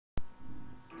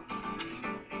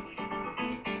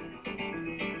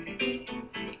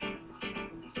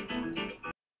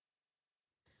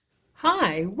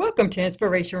Hi, welcome to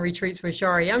Inspiration Retreats with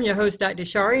Shari. I'm your host, Dr.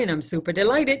 Shari, and I'm super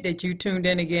delighted that you tuned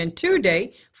in again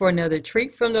today for another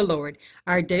treat from the Lord.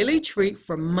 Our daily treat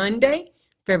for Monday,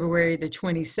 February the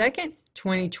 22nd,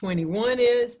 2021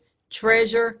 is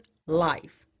Treasure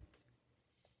Life.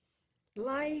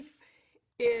 Life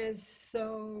is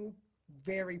so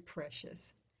very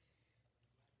precious,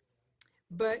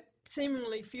 but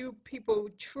seemingly few people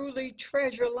truly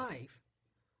treasure life.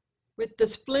 With the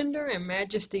splendor and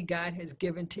majesty God has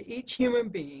given to each human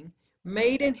being,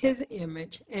 made in His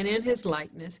image and in His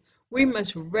likeness, we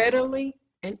must readily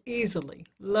and easily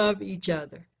love each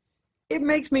other. It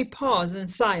makes me pause in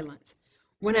silence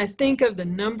when I think of the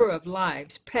number of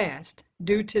lives passed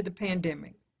due to the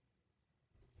pandemic.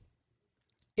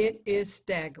 It is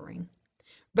staggering.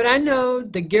 But I know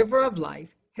the giver of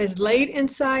life has laid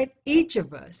inside each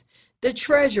of us the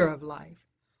treasure of life.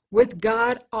 With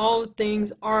God, all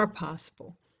things are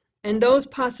possible, and those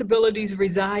possibilities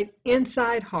reside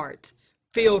inside hearts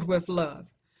filled with love.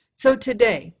 So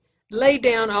today, lay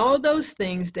down all those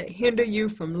things that hinder you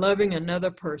from loving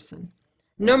another person,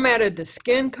 no matter the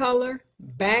skin color,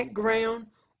 background,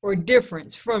 or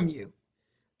difference from you.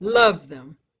 Love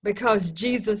them because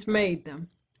Jesus made them.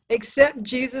 Accept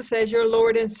Jesus as your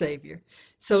Lord and Savior.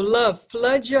 So love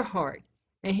floods your heart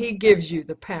and He gives you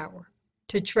the power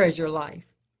to treasure life.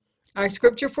 Our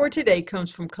scripture for today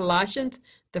comes from Colossians,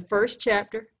 the first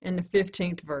chapter and the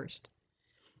 15th verse.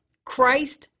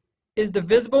 Christ is the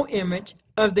visible image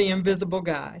of the invisible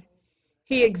God.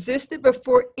 He existed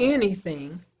before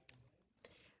anything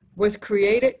was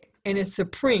created and is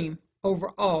supreme over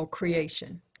all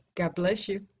creation. God bless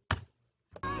you.